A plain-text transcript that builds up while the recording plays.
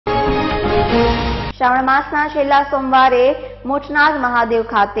શ્રાવણ માસના છેલ્લા સોમવારે મોચનાથ મહાદેવ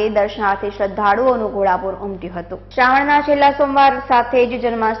ખાતે દર્શનાર્થી શ્રદ્ધાળુઓનું ઘોડાપૂર ઉમટ્યું હતું. શ્રાવણના છેલ્લા સોમવાર સાથે જ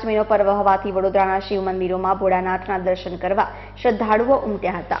જન્માષ્ટમીનો પર્વ હોવાથી વડોદરાના શિવ મંદિરોમાં ભોળાનાથના દર્શન કરવા શ્રદ્ધાળુઓ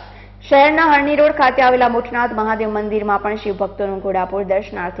ઉમટ્યા હતા. શહેરના હરણી રોડ ખાતે આવેલા મોચનાથ મહાદેવ મંદિરમાં પણ શિવભક્તોનું ઘોડાપૂર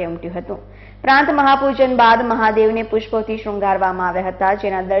દર્શનાર્થે ઉમટ્યું હતું. પ્રાંત મહાપૂજન બાદ મહાદેવને પુષ્પોથી શૃંગારવામાં આવ્યા હતા,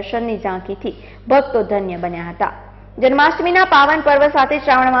 જેના દર્શનની ઝાંખીથી ભક્તો ધન્ય બન્યા હતા. જન્માષ્ટમીના પાવન પર્વ સાથે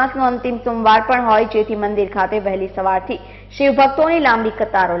શ્રાવણ માસનો અંતિમ સોમવાર પણ હોય, જેથી મંદિર ખાતે વહેલી સવારથી શિવભક્તોની લાંબી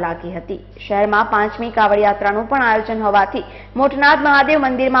કતારો લાગી હતી. શહેરમાં 5મી કાવડ યાત્રાનું પણ આયોજન હોવાથી મોટનાથ મહાદેવ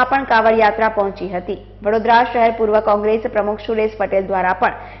મંદિરમાં પણ કાવડ યાત્રા પહોંચી હતી. વડોદરા શહેર પૂર્વ કોંગ્રેસ પ્રમુખ સુરેશ પટેલ દ્વારા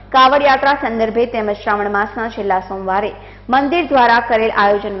પણ કાવડ યાત્રા સંદર્ભે તેમજ શ્રાવણ માસના છેલ્લા સોમવારે મંદિર દ્વારા કરેલ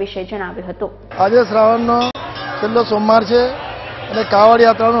આયોજન વિશે જણાવ્યું હતું. આજે શ્રાવણનો છેલ્લો સોમવાર છે અને કાવડ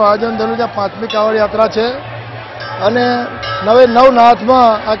યાત્રાનું આયોજન થયું છે. 5મી કાવડ યાત્રા છે અને નવ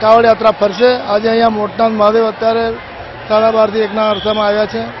નાથમાં આ કાવડ યાત્રા ફરશે. આજે અહીંયા મોટનાથ મહાદેવ અત્યારે 12:30 1ના અરસામાં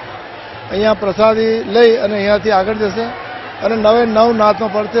આવ્યા છે. અહીંયા પ્રસાદી લઈ અને અહીંયાથી આગળ જશે અને 9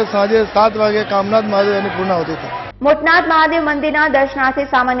 નાથમાં ફરશે. સાંજે 7 વાગે કામનાથ મહાદેવ એની પૂર્ણાહુતિ થશે. મોટનાથ મહાદેવ મંદિરના દર્શનાર્થે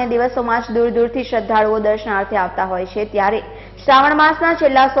સામાન્ય દિવસોમાં જ દૂર દૂરથી શ્રદ્ધાળુઓ દર્શનાર્થે આવતા હોય છે, ત્યારે શ્રાવણ માસના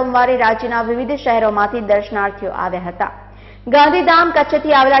છેલ્લા સોમવારે રાજ્યના વિવિધ શહેરોમાંથી દર્શનાર્થીઓ આવ્યા હતા. ગાંધીધામ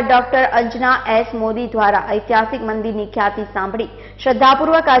કચ્છથી આવેલા ડોક્ટર અંજના એસ મોદી દ્વારા ઐતિહાસિક મંદિરની ખ્યાતિ સાંભળી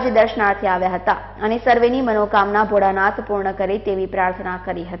શ્રદ્ધાપૂર્વક આજે દર્શનાર્થે આવ્યા હતા અને સર્વેની મનોકામના ભોળાનાથ પૂર્ણ કરે તેવી પ્રાર્થના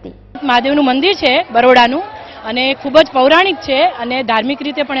કરી હતી. મહાદેવનું મંદિર છે બરોડાનું અને ખૂબ જ પૌરાણિક છે અને ધાર્મિક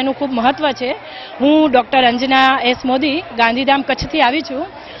રીતે પણ એનું ખૂબ મહત્વ છે. હું ડોક્ટર અંજના એસ મોદી ગાંધીધામ કચ્છથી આવી છું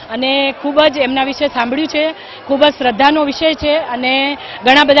અને ખૂબ જ એમના વિશે સાંભળ્યું છે. ખૂબ જ શ્રદ્ધાનો વિષય છે અને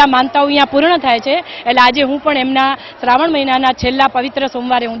ઘણા બધા માનતાઓ અહીંયા પૂર્ણ થાય છે. એટલે આજે હું પણ એમના શ્રાવણ મહિનાના છેલ્લા પવિત્ર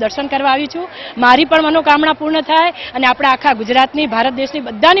સોમવારે હું દર્શન કરવા આવી છું. મારી પણ મનોકામના પૂર્ણ થાય અને આપણા આખા ગુજરાતની, ભારત દેશની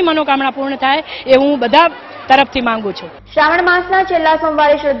બધાની મનોકામના પૂર્ણ થાય એ હું બધા તરફથી માંગુ છું. શ્રાવણ માસના છેલ્લા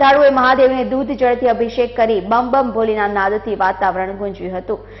સોમવારે શ્રદ્ધાળુઓએ મહાદેવને દૂધ જળથી અભિષેક કરી બમ બમ ભોલીના નાદથી વાતાવરણ ગુંજ્યું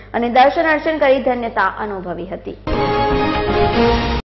હતું અને દર્શન અર્ચન કરી ધન્યતા અનુભવી હતી.